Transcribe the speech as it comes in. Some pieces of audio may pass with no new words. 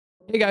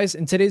Hey guys,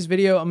 in today's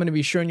video, I'm going to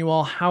be showing you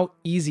all how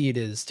easy it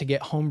is to get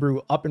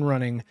Homebrew up and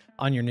running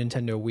on your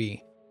Nintendo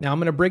Wii. Now I'm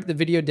going to break the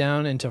video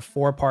down into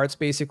 4 parts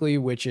basically,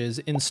 which is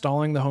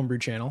installing the Homebrew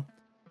channel.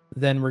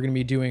 Then we're going to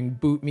be doing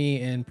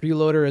BootMii and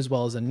Priiloader as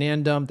well as a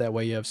NAND dump. That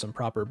way you have some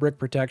proper brick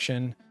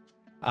protection.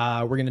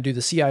 We're going to do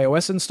the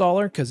cIOS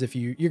installer because if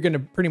you're going to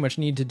pretty much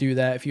need to do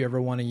that if you ever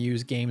want to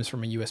use games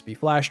from a USB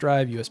flash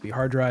drive, USB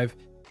hard drive.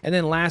 And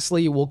then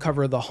lastly, we'll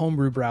cover the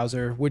Homebrew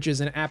Browser, which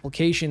is an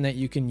application that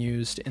you can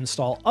use to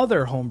install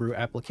other Homebrew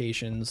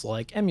applications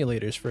like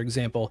emulators, for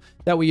example.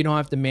 That way you don't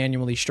have to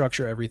manually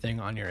structure everything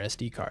on your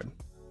SD card.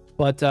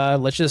 But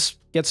let's just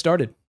get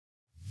started.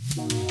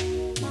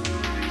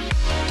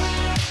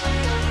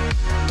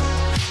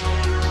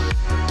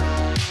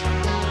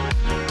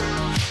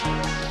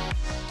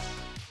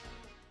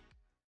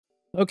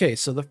 Okay,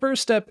 so the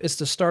first step is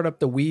to start up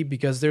the Wii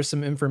because there's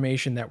some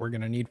information that we're going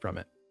to need from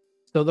it.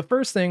 So the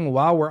first thing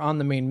while we're on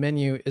the main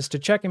menu is to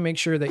check and make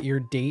sure that your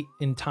date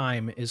and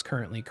time is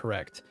currently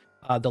correct.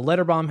 The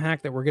letter bomb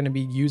hack that we're going to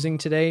be using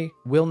today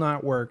will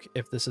not work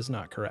if this is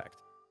not correct.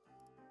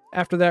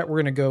 After that, we're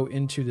going to go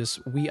into this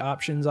Wii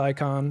options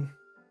icon.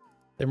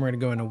 Then we're going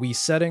to go into Wii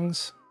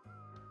settings.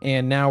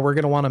 And now we're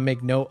going to want to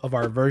make note of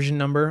our version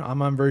number.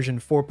 I'm on version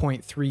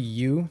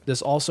 4.3U.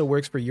 This also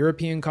works for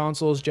European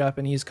consoles,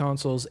 Japanese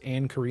consoles,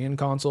 and Korean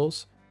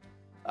consoles.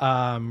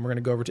 We're going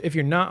to go over to, if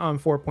you're not on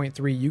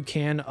 4.3, you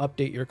can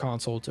update your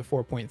console to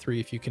 4.3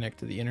 if you connect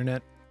to the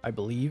internet, I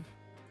believe.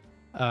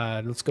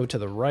 Let's go to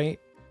the right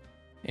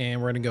and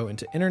we're going to go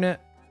into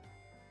internet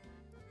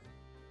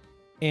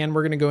and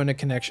we're going to go into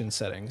connection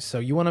settings. So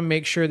you want to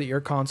make sure that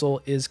your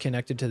console is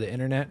connected to the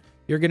internet.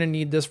 You're going to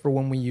need this for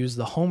when we use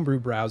the Homebrew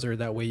browser.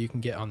 That way you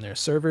can get on their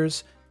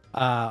servers.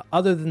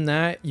 Other than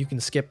that, you can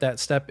skip that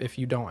step if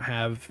you don't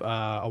have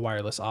a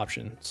wireless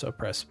option. So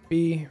press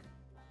B.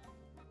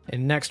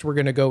 And next we're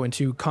going to go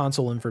into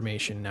console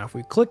information. Now if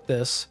we click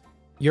this,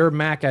 your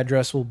MAC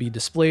address will be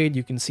displayed.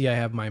 You can see I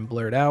have mine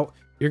blurred out.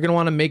 You're going to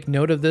want to make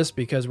note of this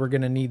because we're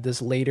going to need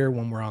this later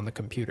when we're on the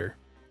computer.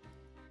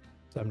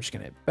 So I'm just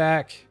going to hit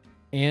back.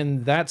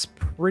 And that's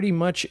pretty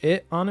much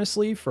it,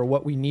 honestly, for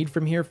what we need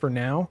from here for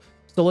now.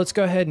 So let's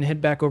go ahead and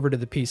head back over to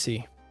the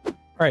PC. All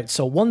right,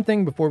 so one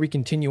thing before we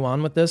continue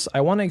on with this,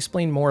 I want to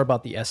explain more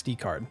about the SD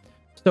card.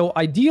 So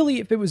ideally,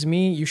 if it was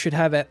me, you should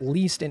have at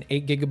least an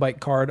 8GB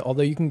card,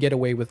 although you can get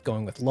away with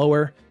going with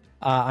lower.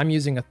 I'm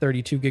using a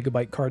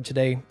 32GB card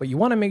today, but you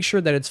want to make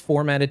sure that it's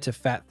formatted to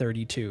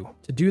FAT32.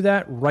 To do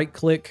that,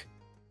 right-click,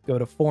 go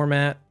to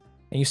Format,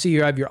 and you see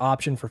you have your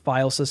option for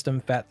file system,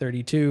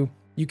 FAT32.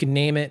 You can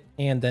name it,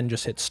 and then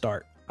just hit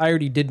Start. I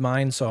already did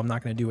mine, so I'm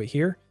not going to do it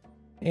here.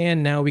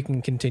 And now we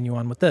can continue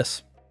on with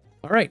this.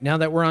 All right, now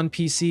that we're on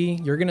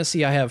PC, you're going to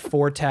see I have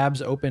 4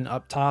 tabs open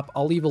up top.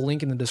 I'll leave a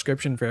link in the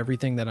description for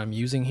everything that I'm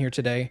using here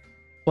today.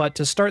 But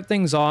to start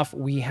things off,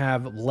 we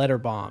have Letter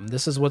Bomb.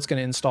 This is what's going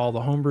to install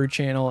the Homebrew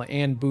channel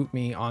and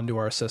BootMii onto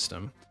our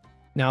system.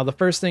 Now, the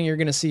first thing you're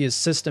going to see is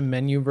System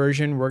Menu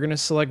version. We're going to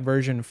select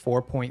version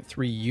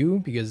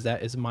 4.3U because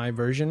that is my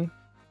version.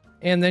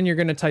 And then you're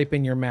going to type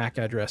in your MAC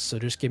address, so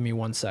just give me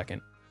 1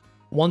 second.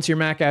 Once your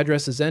MAC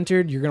address is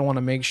entered, you're going to want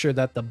to make sure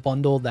that the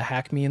bundle, the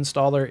HackMe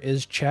installer,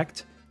 is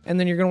checked. And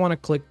then you're going to want to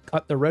click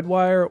cut the red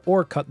wire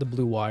or cut the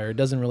blue wire. It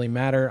doesn't really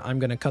matter. I'm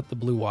going to cut the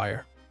blue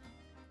wire.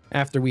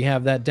 After we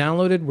have that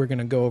downloaded, we're going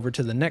to go over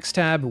to the next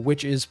tab,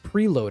 which is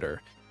Priiloader.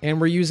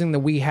 And we're using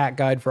the Wii hack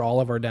guide for all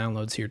of our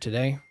downloads here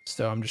today.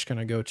 So I'm just going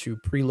to go to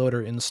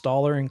Priiloader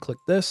installer and click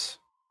this.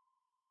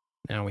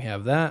 Now we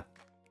have that.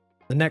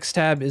 The next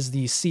tab is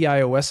the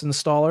cIOS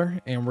installer.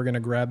 And we're going to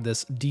grab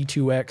this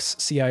D2X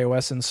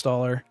cIOS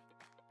installer.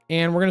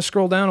 And we're going to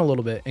scroll down a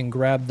little bit and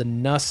grab the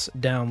NUS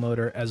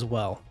downloader as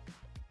well.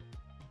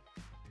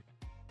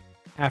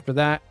 After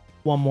that,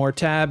 one more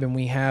tab and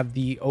we have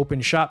the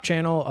Open Shop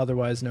channel,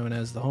 otherwise known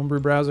as the Homebrew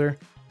Browser.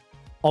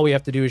 All we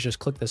have to do is just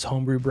click this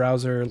Homebrew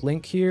Browser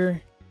link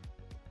here.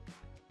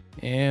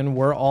 And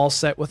we're all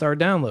set with our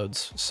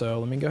downloads. So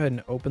let me go ahead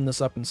and open this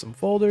up in some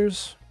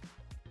folders.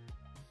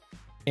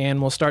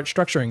 And we'll start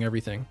structuring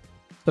everything.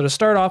 So to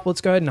start off, let's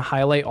go ahead and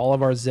highlight all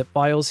of our zip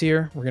files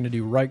here. We're going to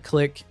do right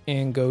click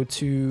and go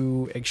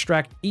to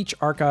extract each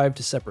archive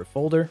to separate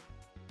folder.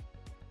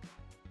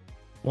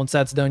 Once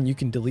that's done, you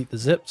can delete the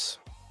zips.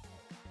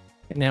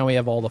 And now we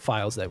have all the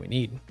files that we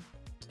need.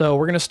 So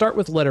we're going to start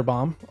with Letter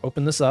Bomb.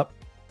 Open this up.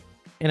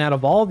 And out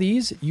of all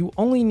these, you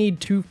only need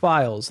 2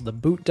 files, the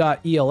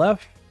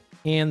boot.elf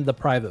and the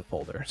private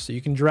folder. So you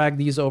can drag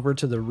these over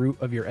to the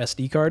root of your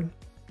SD card.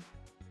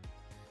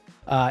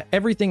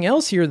 Everything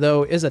else here,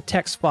 though, is a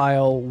text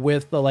file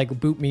with the like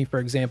BootMii, for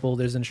example.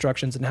 There's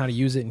instructions on how to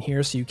use it in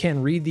here. So you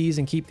can read these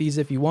and keep these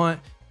if you want.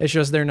 It's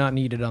just they're not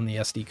needed on the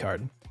SD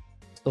card.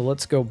 So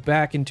let's go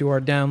back into our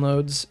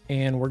downloads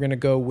and we're going to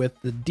go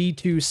with the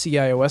D2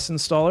 cIOS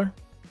installer.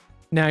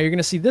 Now you're going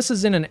to see this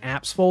is in an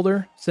apps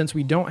folder. Since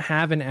we don't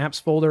have an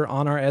apps folder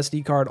on our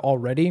SD card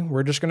already,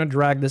 we're just going to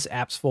drag this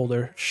apps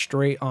folder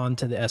straight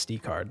onto the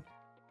SD card.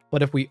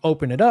 But if we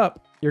open it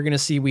up, you're going to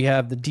see we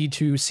have the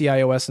D2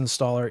 cIOS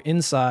installer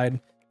inside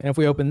And if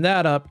we open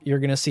that up, you're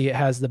going to see it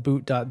has the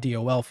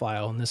boot.dol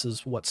file, and this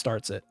is what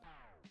starts it.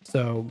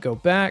 So go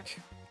back.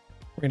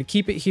 We're going to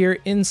keep it here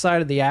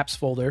inside of the apps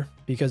folder,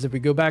 because if we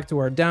go back to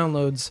our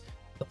downloads,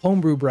 the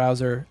Homebrew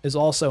Browser is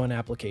also an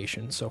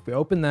application. So if we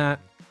open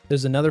that,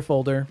 there's another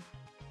folder.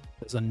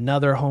 There's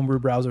another Homebrew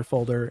Browser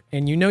folder,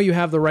 and you know you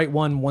have the right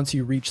one once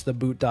you reach the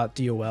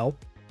boot.dol.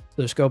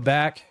 So just go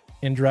back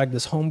and drag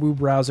this Homebrew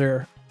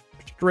Browser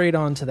straight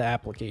onto the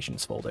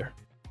applications folder.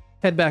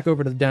 Head back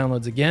over to the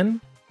downloads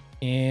again.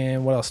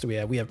 And what else do we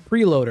have? We have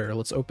Priiloader.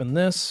 Let's open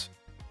this.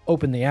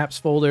 Open the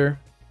apps folder.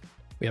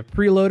 We have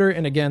Priiloader,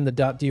 and again, the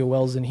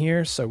 .dol is in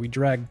here. So we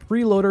drag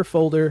Priiloader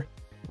folder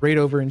right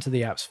over into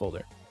the apps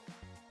folder.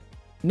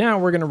 Now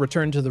we're going to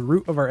return to the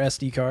root of our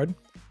SD card,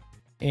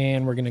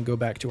 and we're going to go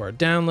back to our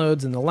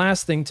downloads. And the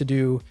last thing to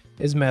do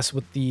is mess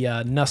with the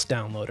NUS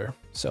downloader.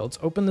 So let's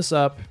open this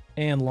up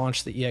and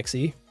launch the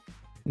exe.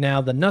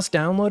 Now the NUS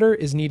downloader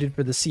is needed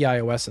for the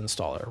cIOS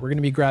installer. We're going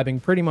to be grabbing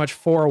pretty much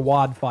 4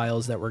 WAD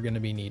files that we're going to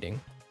be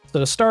needing. So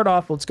to start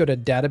off, let's go to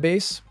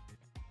database,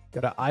 go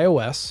to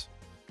iOS.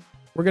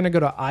 We're going to go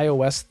to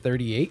iOS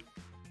 38.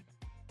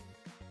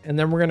 And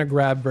then we're going to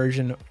grab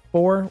version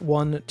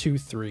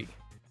 4123.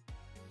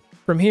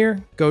 From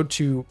here, go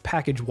to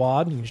package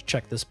WAD. You can just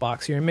check this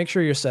box here and make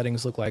sure your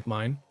settings look like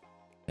mine.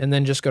 And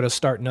then just go to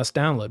start NUS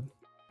download.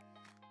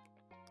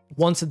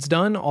 Once it's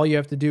done, all you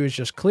have to do is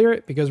just clear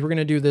it, because we're going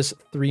to do this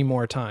 3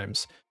 more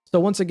times. So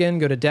once again,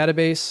 go to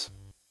database,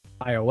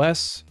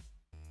 iOS.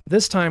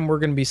 This time we're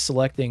going to be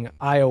selecting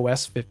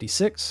iOS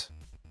 56.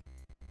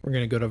 We're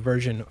going to go to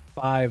version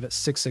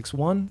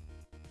 5661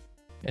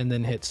 and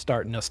then hit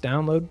start NUS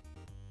download.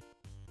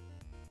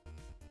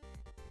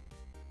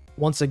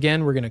 Once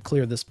again, we're going to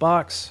clear this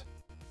box,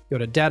 go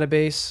to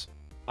database,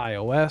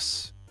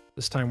 iOS.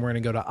 This time we're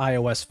going to go to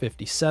iOS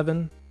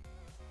 57.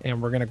 And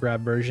we're going to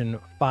grab version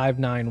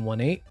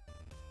 5918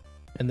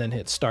 and then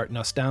hit start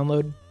NUS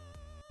download.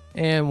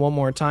 And one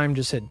more time,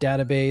 just hit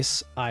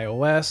database,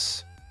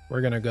 iOS.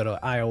 We're going to go to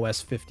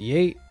iOS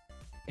 58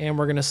 and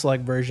we're going to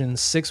select version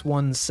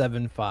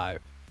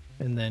 6175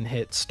 and then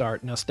hit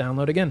start NUS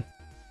download again.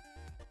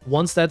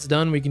 Once that's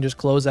done, we can just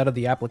close out of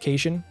the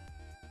application.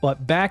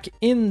 But back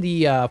in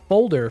the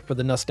folder for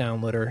the NUS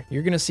downloader,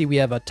 you're going to see we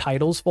have a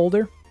titles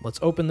folder. Let's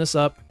open this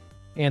up.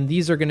 And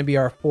these are going to be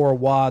our 4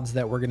 WADs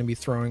that we're going to be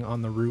throwing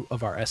on the root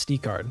of our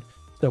SD card.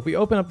 So if we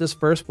open up this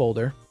first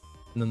folder,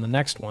 and then the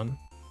next one,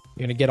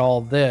 you're going to get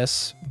all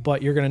this,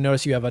 but you're going to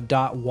notice you have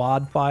a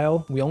 .wad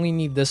file. We only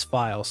need this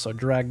file, so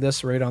drag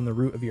this right on the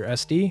root of your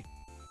SD.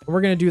 And we're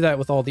going to do that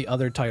with all the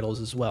other titles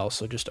as well.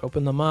 So just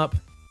open them up,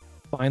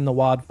 find the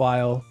WAD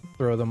file,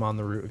 throw them on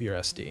the root of your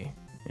SD.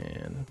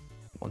 And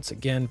once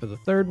again for the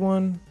third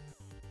one.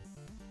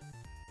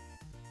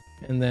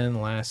 And then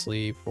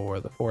lastly for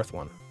the fourth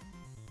one.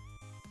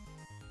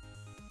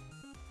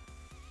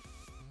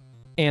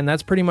 And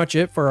that's pretty much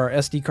it for our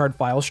SD card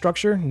file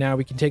structure. Now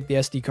we can take the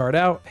SD card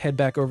out, head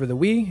back over to the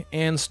Wii,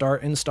 and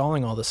start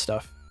installing all this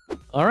stuff.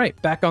 All right,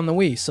 back on the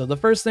Wii. So the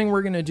first thing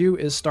we're going to do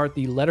is start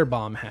the letter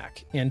bomb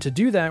hack. And to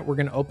do that, we're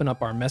going to open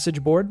up our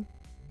message board.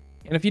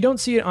 And if you don't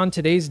see it on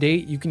today's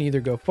date, you can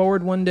either go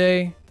forward one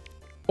day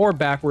or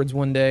backwards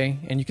one day.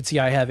 And you can see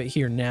I have it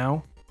here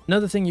now.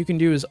 Another thing you can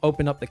do is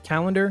open up the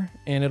calendar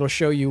and it'll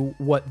show you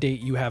what date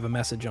you have a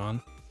message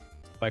on.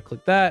 If I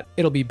click that,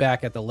 it'll be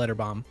back at the letter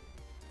bomb.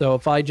 So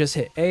if I just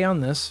hit A on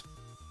this,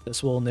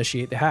 this will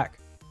initiate the hack.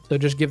 So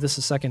just give this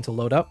a second to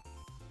load up.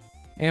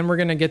 And we're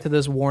going to get to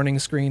this warning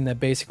screen that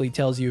basically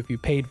tells you if you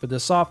paid for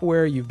this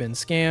software, you've been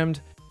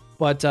scammed.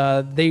 But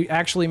they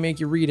actually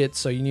make you read it,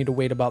 so you need to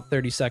wait about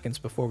 30 seconds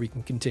before we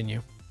can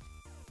continue.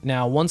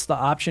 Now, once the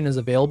option is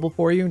available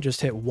for you,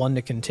 just hit 1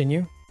 to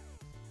continue.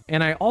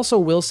 And I also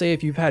will say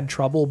if you've had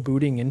trouble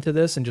booting into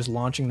this and just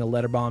launching the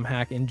letter bomb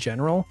hack in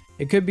general,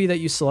 it could be that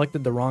you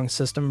selected the wrong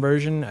system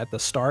version at the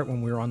start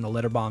when we were on the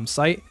letter bomb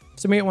site.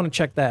 So you may want to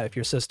check that if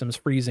your system's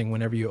freezing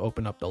whenever you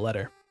open up the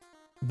letter.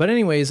 But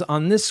anyways,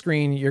 on this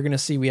screen, you're going to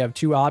see we have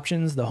 2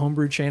 options, the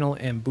Homebrew channel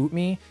and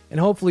BootMii. And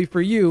hopefully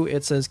for you,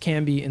 it says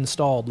can be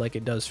installed like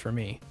it does for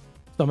me.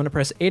 So I'm going to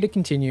press A to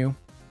continue.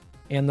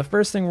 And the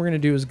first thing we're going to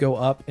do is go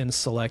up and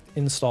select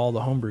install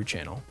the Homebrew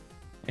channel.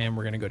 And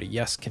we're going to go to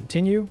yes,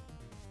 continue.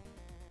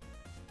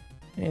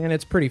 And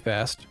it's pretty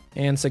fast.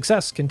 And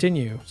success,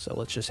 continue. So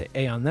let's just hit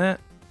A on that.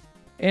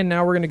 And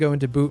now we're going to go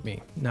into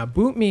BootMii. Now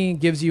BootMii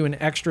gives you an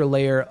extra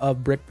layer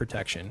of brick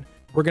protection.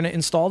 We're going to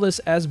install this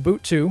as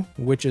boot 2,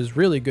 which is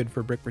really good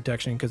for brick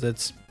protection because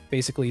it's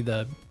basically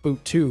the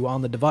boot 2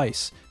 on the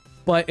device.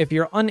 But if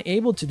you're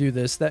unable to do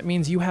this, that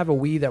means you have a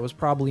Wii that was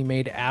probably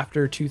made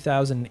after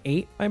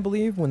 2008, I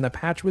believe, when the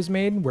patch was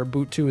made, where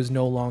boot 2 is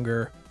no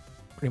longer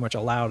pretty much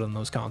allowed on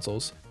those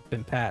consoles,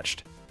 been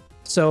patched.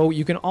 So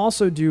you can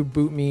also do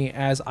BootMii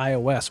as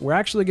iOS. We're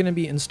actually going to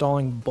be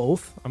installing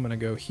both. I'm going to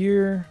go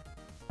here,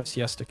 press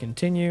yes to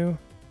continue,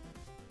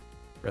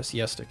 press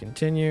yes to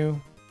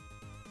continue,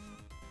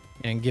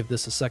 and give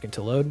this a second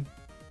to load.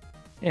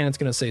 And it's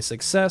going to say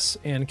success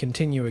and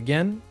continue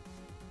again.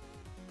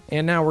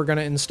 And now we're going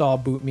to install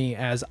BootMii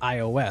as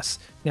iOS.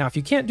 Now, if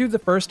you can't do the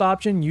first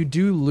option, you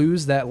do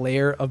lose that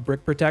layer of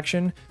brick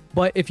protection.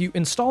 But if you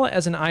install it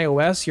as an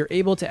iOS, you're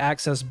able to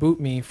access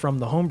BootMii from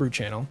the Homebrew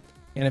channel.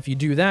 And if you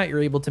do that,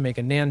 you're able to make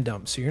a NAND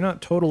dump. So you're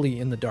not totally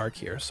in the dark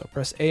here. So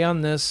press A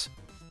on this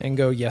and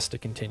go yes to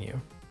continue.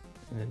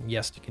 And then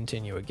yes to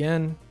continue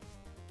again.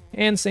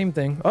 And same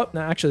thing. Oh,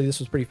 no, actually, this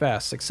was pretty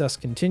fast. Success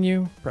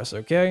continue. Press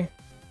OK.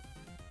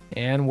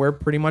 And we're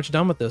pretty much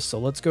done with this. So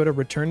let's go to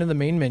return to the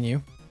main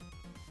menu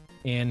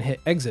and hit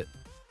exit.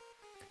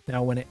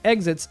 Now, when it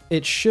exits,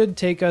 it should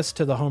take us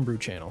to the Homebrew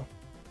channel.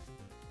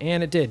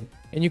 And it did.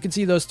 And you can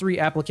see those 3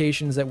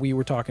 applications that we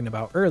were talking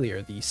about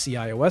earlier, the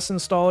cIOS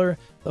installer,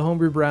 the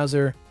Homebrew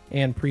Browser,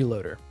 and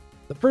Priiloader.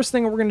 The first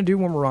thing we're going to do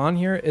when we're on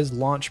here is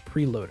launch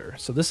Priiloader.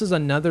 So this is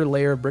another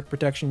layer of brick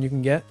protection you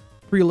can get.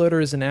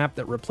 Priiloader is an app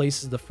that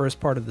replaces the first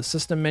part of the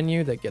system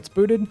menu that gets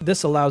booted.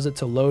 This allows it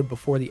to load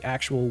before the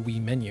actual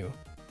Wii menu.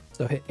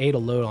 So hit A to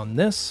load on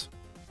this,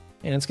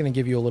 and it's going to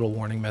give you a little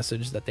warning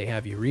message that they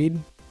have you read.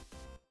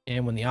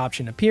 And when the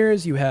option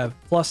appears, you have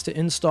plus to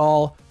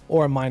install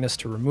or minus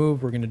to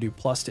remove. We're going to do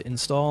plus to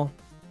install.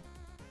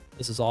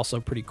 This is also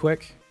pretty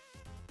quick.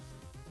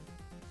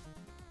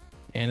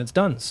 And it's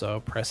done. So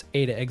press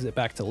A to exit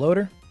back to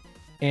loader.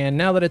 And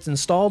now that it's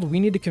installed, we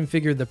need to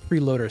configure the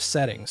Priiloader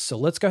settings. So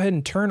let's go ahead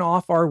and turn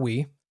off our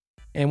Wii.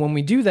 And when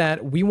we do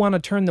that, we want to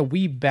turn the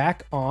Wii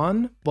back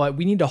on, but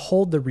we need to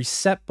hold the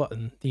reset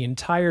button the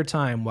entire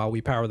time while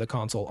we power the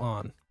console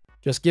on.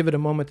 Just give it a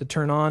moment to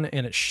turn on,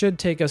 and it should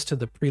take us to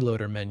the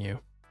Priiloader menu.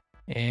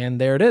 And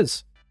there it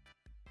is.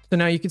 So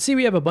now you can see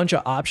we have a bunch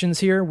of options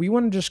here. We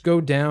want to just go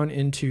down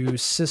into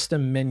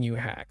System Menu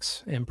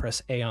Hacks and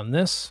press A on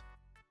this.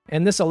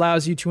 And this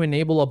allows you to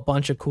enable a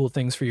bunch of cool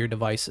things for your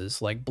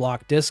devices, like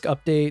block disk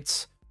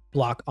updates,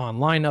 block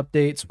online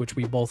updates, which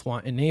we both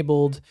want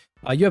enabled.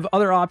 You have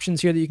other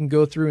options here that you can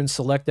go through and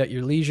select at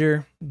your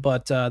leisure,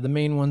 but the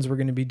main ones we're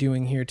going to be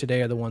doing here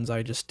today are the ones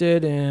I just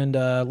did. And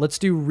let's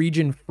do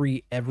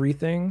region-free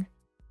everything.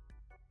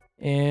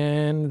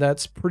 And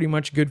that's pretty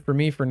much good for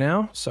me for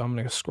now. So I'm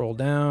going to scroll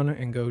down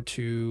and go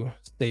to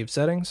Save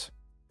Settings.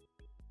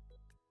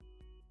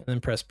 And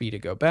then press B to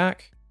go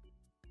back.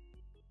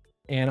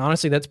 And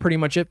honestly, that's pretty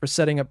much it for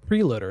setting up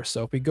Priiloader.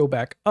 So if we go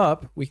back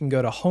up, we can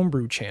go to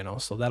Homebrew channel.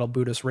 So that'll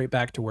boot us right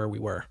back to where we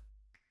were.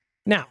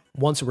 Now,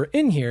 once we're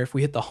in here, if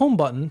we hit the home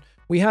button,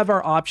 we have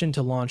our option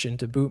to launch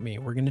into BootMii.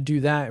 We're going to do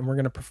that, and we're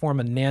going to perform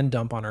a NAND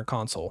dump on our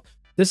console.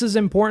 This is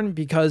important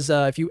because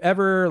if you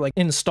ever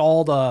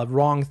installed a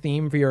wrong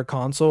theme for your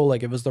console,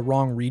 like it was the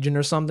wrong region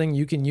or something,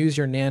 you can use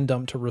your NAND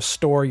dump to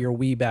restore your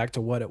Wii back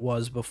to what it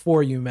was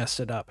before you messed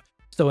it up.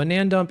 So a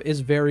NAND dump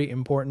is very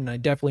important. I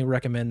definitely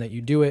recommend that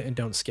you do it and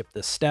don't skip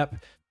this step.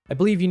 I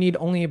believe you need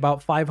only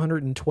about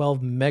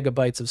 512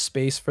 megabytes of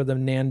space for the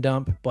NAND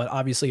dump, but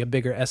obviously a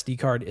bigger SD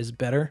card is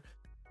better.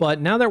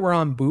 But now that we're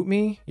on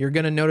BootMii, you're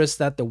going to notice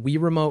that the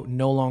Wii remote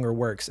no longer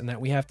works and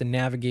that we have to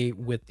navigate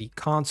with the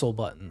console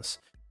buttons.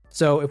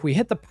 So if we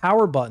hit the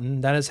power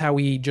button, that is how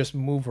we just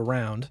move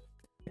around.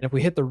 And if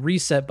we hit the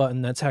reset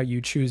button, that's how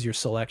you choose your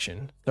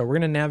selection. So we're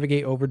going to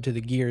navigate over to the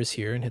gears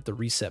here and hit the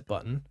reset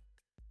button.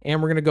 And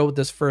we're going to go with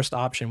this first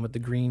option with the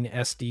green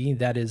SD.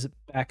 That is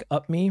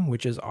BootMii,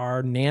 which is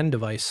our NAND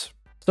device.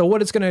 So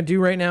what it's going to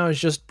do right now is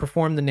just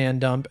perform the NAND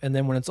dump. And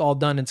then when it's all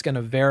done, it's going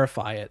to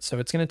verify it. So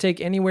it's going to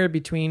take anywhere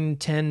between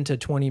 10 to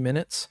 20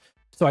 minutes.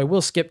 So I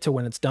will skip to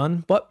when it's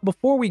done. But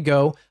before we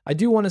go, I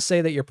do want to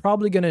say that you're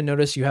probably going to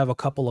notice you have a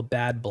couple of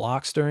bad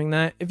blocks during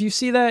that. If you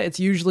see that, it's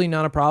usually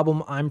not a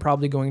problem. I'm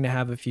probably going to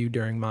have a few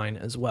during mine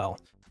as well.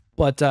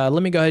 But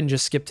let me go ahead and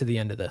just skip to the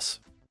end of this.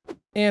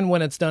 And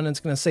when it's done, it's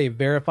going to say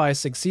verify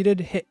succeeded.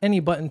 Hit any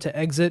button to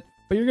exit,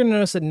 but you're going to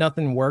notice that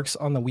nothing works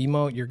on the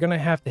Wiimote. You're going to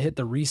have to hit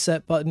the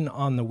reset button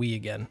on the Wii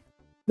again.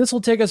 This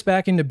will take us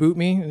back into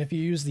BootMii, and if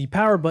you use the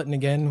power button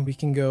again, we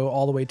can go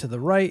all the way to the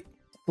right,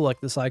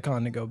 select this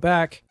icon to go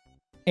back,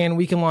 and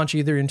we can launch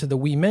either into the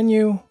Wii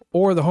menu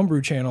or the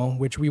Homebrew channel,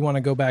 which we want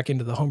to go back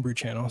into the Homebrew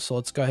channel. So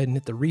let's go ahead and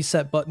hit the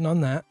reset button on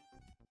that.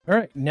 All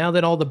right, now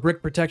that all the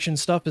brick protection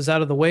stuff is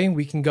out of the way,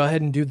 we can go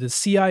ahead and do the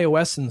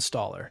cIOS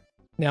installer.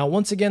 Now,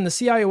 once again, the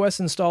cIOS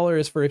installer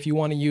is for if you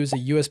want to use a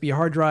USB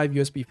hard drive,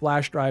 USB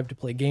flash drive to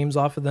play games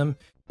off of them.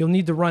 You'll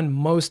need to run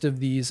most of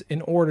these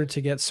in order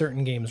to get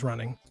certain games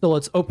running. So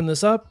let's open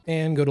this up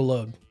and go to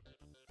load.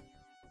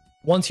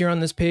 Once you're on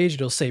this page,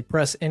 it'll say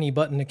press any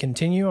button to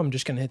continue. I'm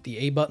just going to hit the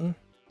A button.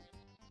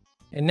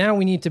 And now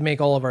we need to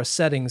make all of our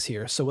settings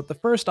here. So with the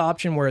first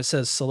option where it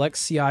says select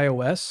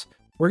cIOS,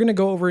 we're going to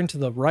go over into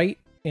the right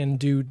and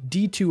do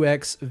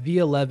D2X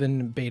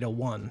V11 Beta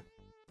 1.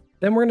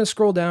 Then we're going to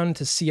scroll down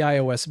to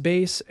cIOS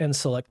base and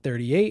select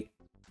 38.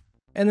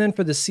 And then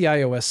for the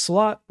cIOS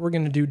slot, we're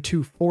going to do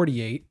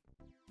 248.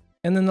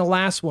 And then the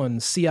last one,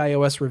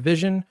 cIOS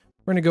revision,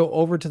 we're going to go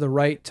over to the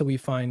right till we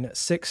find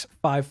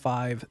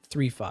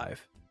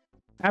 65535.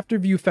 After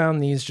you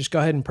found these, just go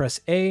ahead and press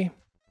A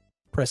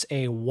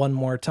one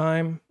more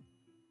time.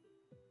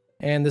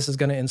 And this is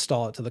going to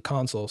install it to the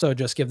console. So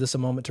just give this a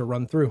moment to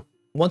run through.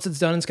 Once it's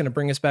done, it's going to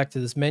bring us back to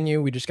this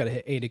menu. We just got to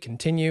hit A to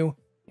continue.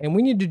 And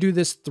we need to do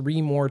this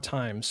 3 more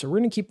times. So we're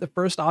going to keep the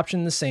first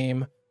option the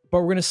same, but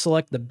we're going to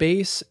select the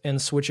base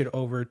and switch it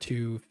over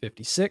to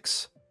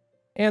 56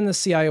 and the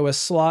cIOS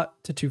slot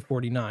to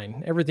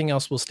 249. Everything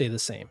else will stay the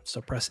same.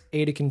 So press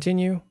A to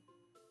continue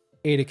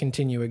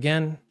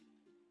again,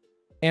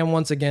 and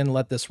once again,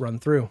 let this run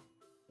through.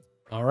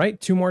 All right,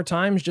 2 more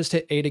times, just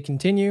hit A to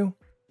continue.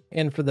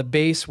 And for the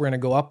base, we're going to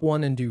go up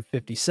 1 and do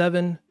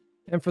 57.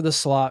 And for the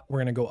slot, we're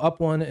going to go up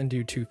 1 and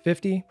do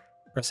 250.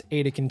 Press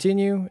A to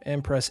continue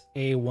and press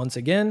A once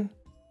again.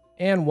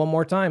 And 1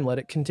 more time, let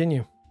it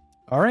continue.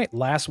 All right,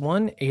 last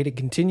one, A to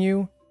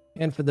continue.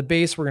 And for the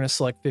base, we're going to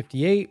select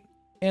 58.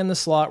 And the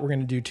slot, we're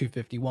going to do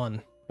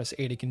 251. Press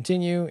A to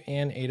continue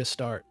and A to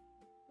start.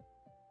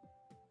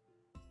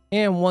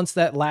 And once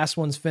that last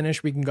one's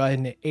finished, we can go ahead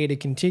and hit A to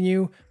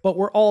continue, but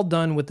we're all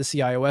done with the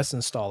cIOS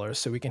installer,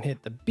 so we can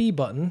hit the B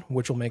button,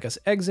 which will make us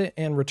exit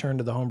and return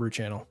to the Homebrew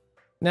channel.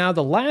 Now,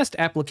 the last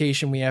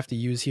application we have to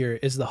use here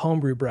is the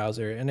Homebrew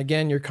Browser, and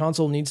again, your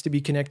console needs to be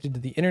connected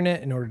to the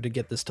internet in order to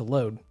get this to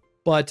load.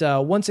 But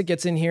once it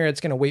gets in here, it's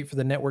going to wait for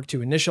the network to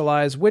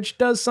initialize, which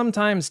does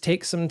sometimes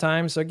take some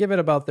time, so give it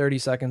about 30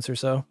 seconds or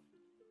so.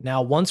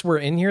 Now, once we're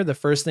in here, the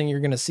first thing you're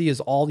going to see is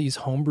all these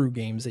Homebrew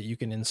games that you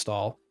can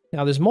install.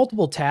 Now, there's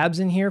multiple tabs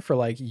in here for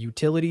like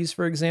utilities,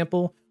 for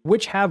example,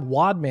 which have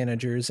WAD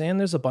managers, and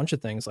there's a bunch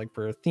of things like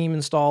for theme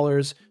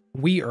installers,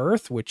 Wii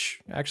Earth,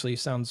 which actually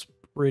sounds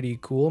pretty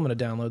cool. I'm going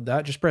to download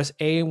that. Just press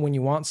A when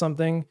you want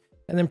something,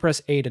 and then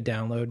press A to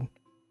download,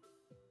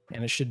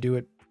 and it should do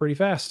it pretty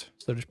fast.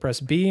 So just press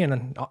B,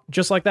 and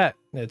just like that,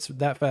 it's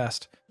that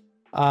fast.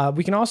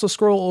 We can also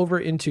scroll over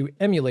into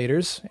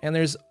emulators, and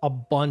there's a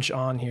bunch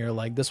on here.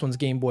 Like this one's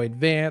Game Boy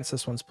Advance,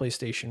 this one's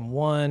PlayStation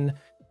 1,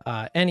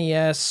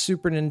 NES,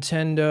 Super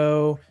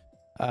Nintendo,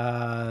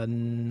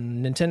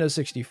 Nintendo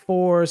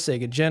 64,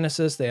 Sega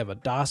Genesis. They have a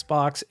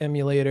DOSBox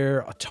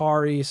emulator,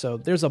 Atari. So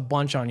there's a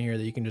bunch on here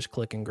that you can just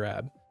click and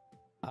grab.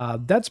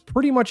 That's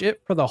pretty much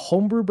it for the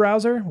Homebrew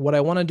Browser. What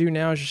I want to do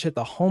now is just hit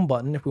the home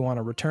button if we want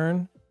to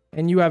return.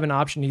 And you have an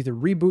option to either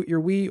reboot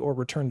your Wii or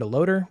return to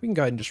loader. We can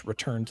go ahead and just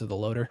return to the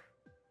loader.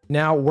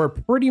 Now, we're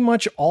pretty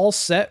much all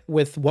set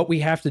with what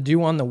we have to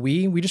do on the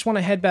Wii. We just want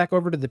to head back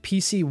over to the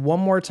PC one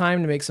more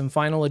time to make some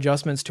final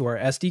adjustments to our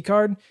SD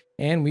card,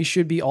 and we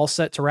should be all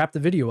set to wrap the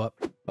video up.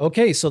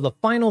 Okay, so the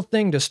final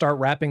thing to start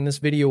wrapping this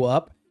video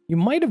up, you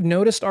might have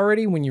noticed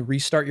already when you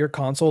restart your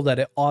console that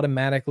it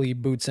automatically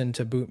boots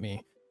into BootMii.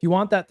 If you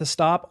want that to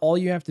stop, all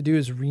you have to do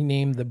is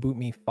rename the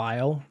BootMii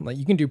file. Like,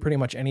 you can do pretty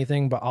much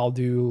anything, but I'll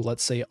do,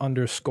 let's say,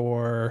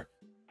 _disable.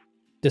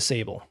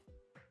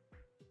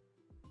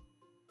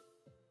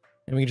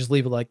 And we can just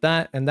leave it like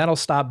that, and that'll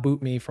stop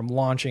BootMii from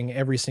launching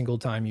every single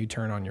time you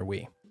turn on your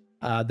Wii.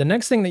 The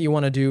next thing that you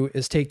want to do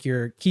is take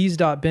your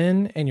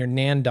keys.bin and your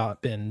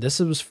NAND.bin. This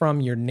was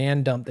from your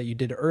NAND dump that you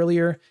did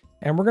earlier,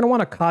 and we're going to want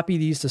to copy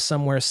these to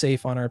somewhere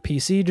safe on our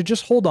PC to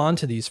just hold on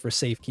to these for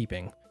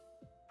safekeeping.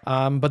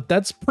 But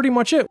that's pretty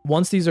much it.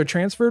 Once these are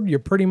transferred, you're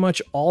pretty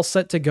much all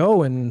set to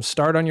go and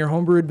start on your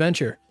homebrew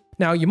adventure.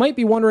 Now, you might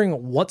be wondering,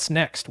 what's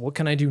next? What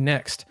can I do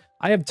next?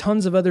 I have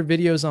tons of other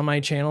videos on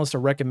my channels to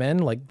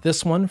recommend, like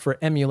this one for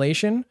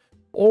emulation,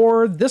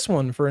 or this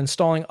one for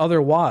installing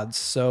other WADs.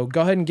 So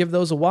go ahead and give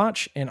those a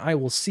watch, and I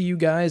will see you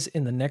guys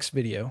in the next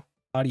video.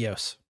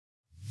 Adios.